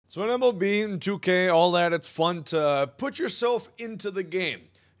So in MLB and 2K, all that, it's fun to put yourself into the game.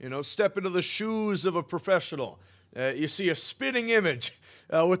 You know, step into the shoes of a professional. You see a spitting image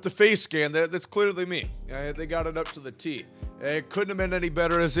with the face scan. That's clearly me. They got it up to the T. It couldn't have been any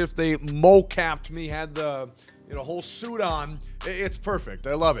better, as if they mo-capped me, had the whole suit on. It's perfect.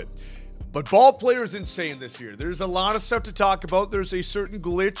 I love it. But Ballplayer is insane this year. There's a lot of stuff to talk about. There's a certain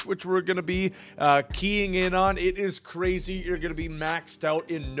glitch which we're going to be keying in on. It is crazy. You're going to be maxed out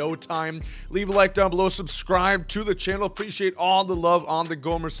in no time. Leave a like down below. Subscribe to the channel. Appreciate all the love on the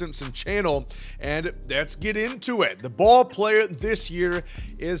Gomer Simpson channel. And let's get into it. The Ballplayer this year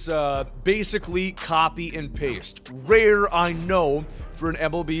is basically copy and paste. Rare, I know, for an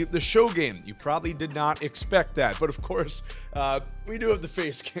MLB The Show game. You probably did not expect that. But of course, we do have the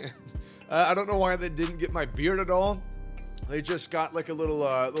face cam. I don't know why they didn't get my beard at all. They just got like a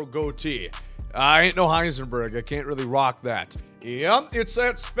little goatee. I ain't no Heisenberg. I can't really rock that. Yep, it's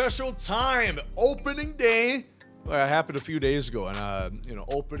that special time. Opening day. Well, it happened a few days ago, and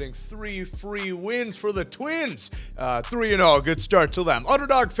opening 3 free wins for the Twins. 3-0, good start to them.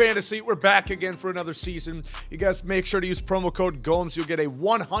 Underdog Fantasy, we're back again for another season. You guys make sure to use promo code GOMES. You'll get a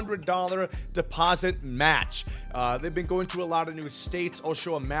 $100 deposit match. They've been going to a lot of new states. I'll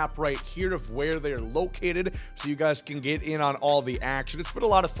show a map right here of where they're located, so you guys can get in on all the action. It's been a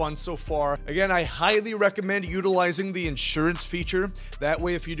lot of fun so far. Again, I highly recommend utilizing the insurance feature. That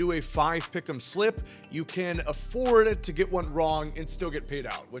way, if you do a 5 pick'em slip, you can afford to get one wrong and still get paid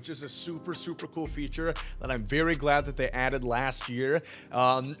out, which is a super cool feature that I'm very glad that they added last year.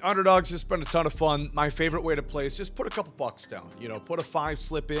 Underdogs has been a ton of fun. My favorite way to play is just put a couple bucks down. Put a 5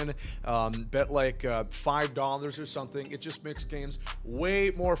 slip in, bet like $5 or something. It just makes games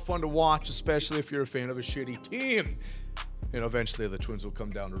way more fun to watch, especially if you're a fan of a shitty team. Eventually the Twins will come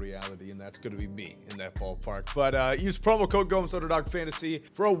down to reality, and that's going to be me in that ballpark. But use promo code GOMES Underdog Fantasy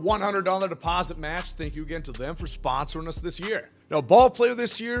for a $100 deposit match. Thank you again to them for sponsoring us this year. Now, Ballplayer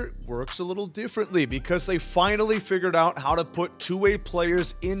this year works a little differently because they finally figured out how to put two-way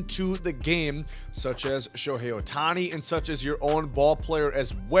players into the game, such as Shohei Ohtani and such as your own Ballplayer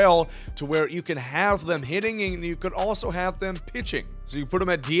as well, to where you can have them hitting and you could also have them pitching. So you put him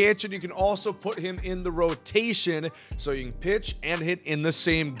at DH, and you can also put him in the rotation, so you can pitch and hit in the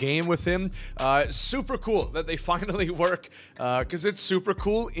same game with him. Super cool that they finally work, because it's super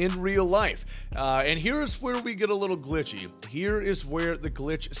cool in real life. And here's where we get a little glitchy. Here is where the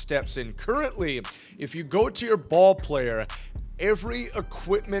glitch steps in. Currently, if you go to your Ballplayer, every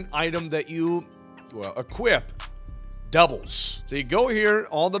equipment item that you equip doubles. So you go here,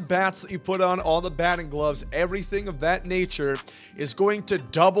 all the bats that you put on, all the batting gloves, everything of that nature is going to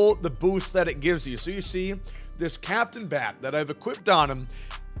double the boost that it gives you. So you see, this captain bat that I've equipped on him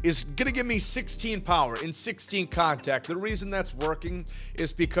is going to give me 16 power in 16 contact. The reason that's working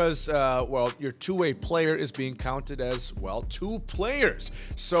is because, your two-way player is being counted as, 2 players.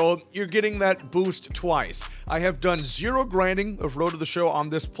 So you're getting that boost twice. I have done 0 grinding of Road to the Show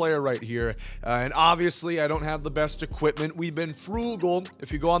on this player right here. And obviously, I don't have the best equipment. We've been frugal.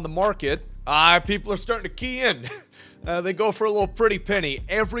 If you go on the market, people are starting to key in. They go for a little pretty penny.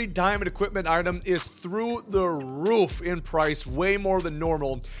 Every diamond equipment item is through the roof in price, way more than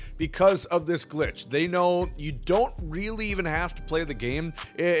normal, because of this glitch. They know you don't really even have to play the game.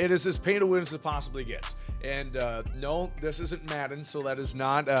 It is as pay to win as it possibly gets. And no, this isn't Madden, so that is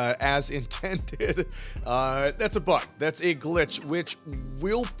not as intended. That's a bug. That's a glitch, which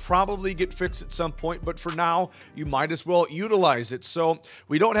will probably get fixed at some point, but for now, you might as well utilize it. So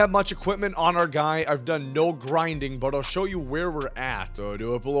we don't have much equipment on our guy. I've done no grinding, but I'll show you where we're at. So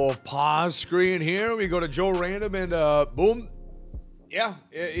do up a little pause screen here. We go to Joe Random, and boom. Yeah,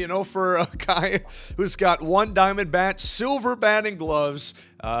 for a guy who's got 1 diamond bat, silver batting gloves,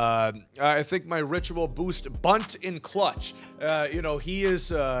 I think my ritual boost bunt in clutch. He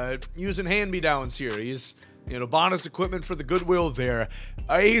is using hand-me-downs here. He's, bought his equipment for the goodwill there.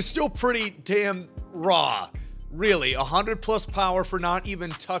 He's still pretty damn raw. Really, 100+ power for not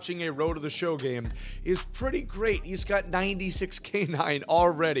even touching a Road to the Show game is pretty great. He's got 96 K9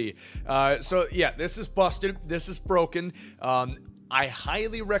 already. So yeah, this is busted. This is broken. I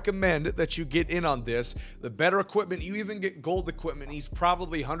highly recommend that you get in on this. The better equipment, you even get gold equipment. He's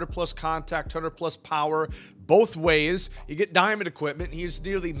probably 100+ contact, 100+ power, both ways. You get diamond equipment. He's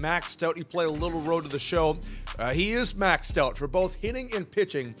nearly maxed out. You play a little Road to the Show. He is maxed out for both hitting and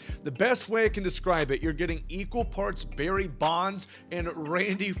pitching. The best way I can describe it, you're getting equal parts Barry Bonds and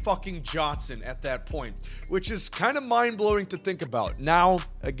Randy fucking Johnson at that point, which is kind of mind-blowing to think about. Now,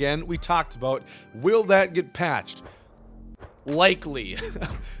 again, we talked about, will that get patched? likely.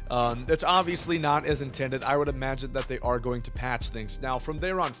 That's obviously not as intended. I would imagine that they are going to patch things. Now, from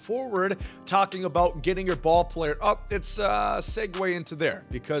there on forward, talking about getting your ball player up, it's a segue into there,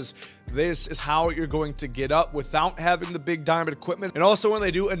 because this is how you're going to get up without having the big diamond equipment. And also, when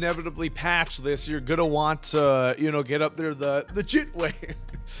they do inevitably patch this, you're gonna want to, get up there the legit way.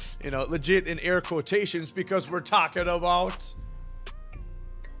 Legit in air quotations, because we're talking about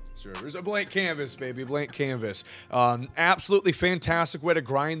servers. A blank canvas, baby, blank canvas. Absolutely fantastic way to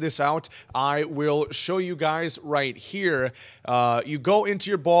grind this out. I will show you guys right here. You go into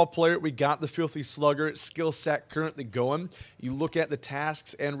your ball player. We got the Filthy Slugger skill set currently going. You look at the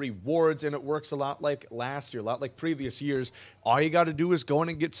tasks and rewards, and it works a lot like last year, a lot like previous years. All you got to do is go in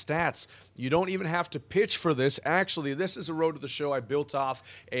and get stats. You don't even have to pitch for this. Actually, this is a road to the show I built off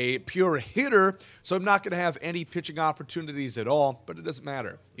a pure hitter, so I'm not going to have any pitching opportunities at all, but it doesn't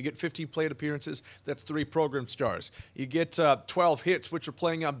matter. You get 15 plate appearances, that's 3 program stars. You get 12 hits, which are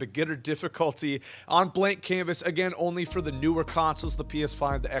playing on beginner difficulty on blank canvas, again, only for the newer consoles, the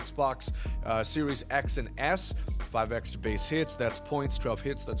PS5, the Xbox Series X and S. 5 extra base hits, that's points. 12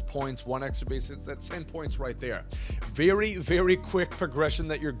 hits, that's points. 1 extra base hit, that's 10 points right there. Very, very quick progression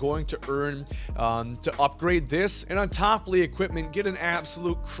that you're going to earn to upgrade this. And on top of the equipment, get an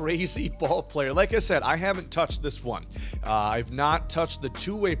absolute crazy ball player. Like I said, I haven't touched this one. I've not touched the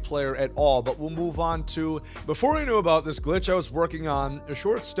two-way player at all, but we'll move on to, before I knew about this glitch, I was working on a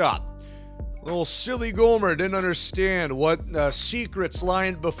shortstop. Little silly Gomer didn't understand what secrets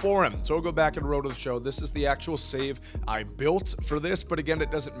lined before him. So we'll go back and road to the show. This is the actual save I built for this, but again,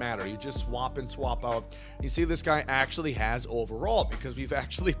 it doesn't matter. You just swap in, swap out. You see this guy actually has overall because we've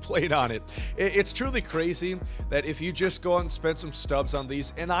actually played on it. It's truly crazy that if you just go out and spend some stubs on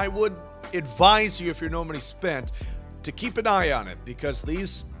these, and I would advise you, if you're normally spent, to keep an eye on it, because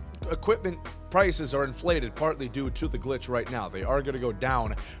these equipment prices are inflated partly due to the glitch right now. They are going to go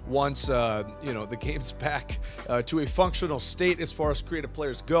down once the game's back to a functional state as far as creative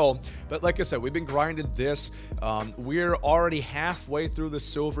players go. But like I said, we've been grinding this. We're already halfway through the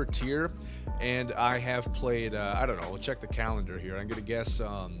silver tier, and I have played I don't know, we'll check the calendar here. I'm gonna guess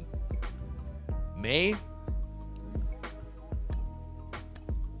May.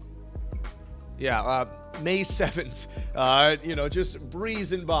 Yeah, May 7th, just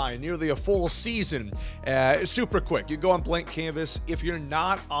breezing by, nearly a full season, super quick. You go on blank canvas. If you're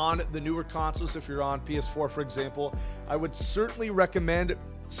not on the newer consoles, if you're on PS4, for example, I would certainly recommend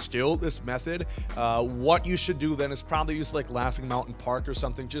still this method. What you should do then is probably use like Laughing Mountain Park or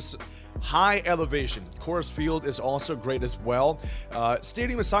something, just high elevation. Coors Field is also great as well.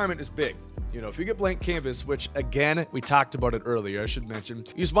 Stadium assignment is big. If you get blank canvas, which again, we talked about it earlier, I should mention,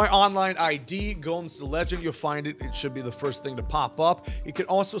 use my online ID, Gomes the Legend, you'll find it. It should be the first thing to pop up. You can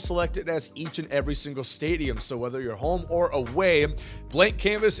also select it as each and every single stadium. So whether you're home or away, blank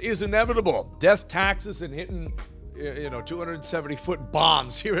canvas is inevitable. Death, taxes, and hitting 270-foot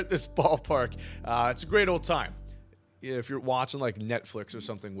bombs here at this ballpark. It's a great old time. If you're watching like Netflix or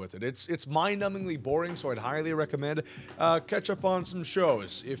something with it. It's mind-numbingly boring, so I'd highly recommend catch up on some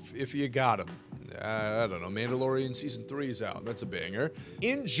shows if you got them. I don't know, Mandalorian Season 3 is out. That's a banger.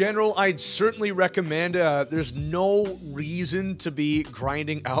 In general, I'd certainly recommend, there's no reason to be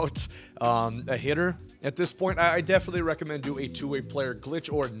grinding out a hitter. At this point, I definitely recommend do a two-way player,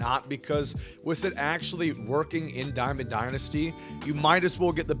 glitch or not, because with it actually working in Diamond Dynasty, you might as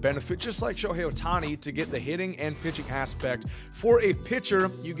well get the benefit, just like Shohei Ohtani, to get the hitting and pitching aspect. For a pitcher,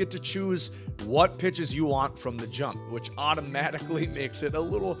 you get to choose what pitches you want from the jump, which automatically makes it a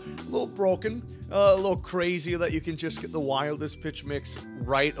little broken, a little crazy that you can just get the wildest pitch mix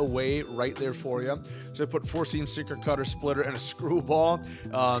right away, right there for you. So I put 4-seam sinker, cutter, splitter, and a screwball.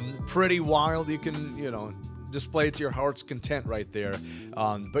 Pretty wild. You can, display it to your heart's content right there.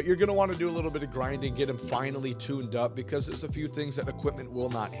 But you're going to want to do a little bit of grinding, get them finally tuned up, because there's a few things that equipment will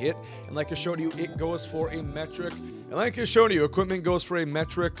not hit. And like I showed you, it goes for a metric. And like I showed you, equipment goes for a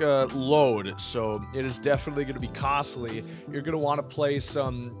metric load. So it is definitely going to be costly. You're going to want to play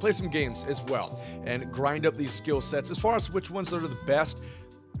some games as well and grind up these skill sets. As far as which ones are the best,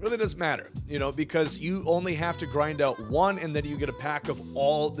 it really doesn't matter, because you only have to grind out one, and then you get a pack of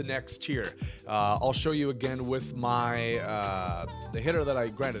all the next tier. I'll show you again with my the hitter that I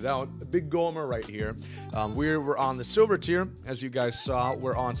grinded out, the big Gomer right here. We're on the silver tier, as you guys saw.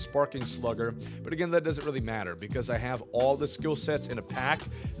 We're on Sparking Slugger, but again, that doesn't really matter because I have all the skill sets in a pack.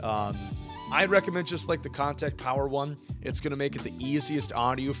 I'd recommend just like the contact power one. It's going to make it the easiest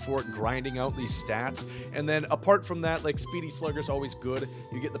on you for grinding out these stats. And then apart from that, like Speedy Slugger is always good.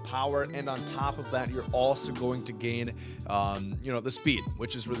 You get the power, and on top of that, you're also going to gain, the speed,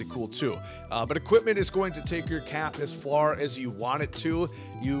 which is really cool too. But equipment is going to take your cap as far as you want it to.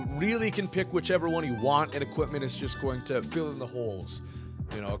 You really can pick whichever one you want, and equipment is just going to fill in the holes.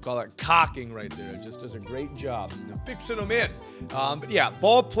 Call that cocking right there. It just does a great job fixing them in. But yeah,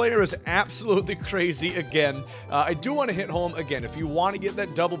 Ballplayer is absolutely crazy again. I do want to hit home again. If you want to get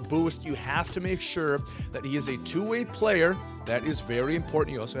that double boost, you have to make sure that he is a two-way player. That is very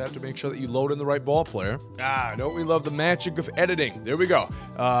important. You also have to make sure that you load in the right Ballplayer. Don't we love the magic of editing? There we go.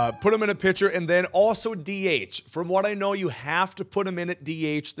 Put him in a pitcher, and then also DH. From what I know, you have to put him in at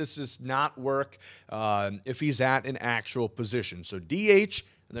DH. This does not work if he's at an actual position. So DH,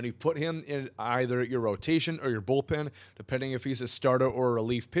 and then you put him in either your rotation or your bullpen, depending if he's a starter or a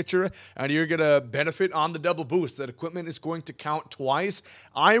relief pitcher, and you're going to benefit on the double boost. That equipment is going to count twice.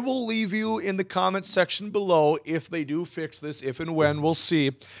 I will leave you in the comments section below if they do fix this, if and when, we'll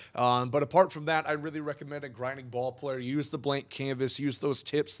see. But apart from that, I really recommend a grinding Ballplayer. Use the blank canvas, use those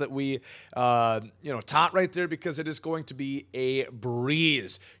tips that we taught right there, because it is going to be a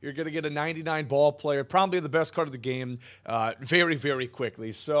breeze. You're going to get a 99 Ballplayer, probably the best card of the game, very, very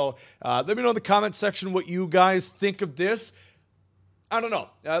quickly. So let me know in the comment section what you guys think of this. I don't know.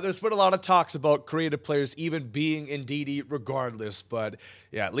 There's been a lot of talks about creative players even being in DD regardless. But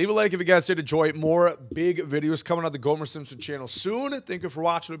yeah, leave a like if you guys did enjoy. More big videos coming on the Gomer Simpson channel soon. Thank you for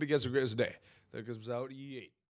watching. Hope you guys have a great day. That goes out. Yeet.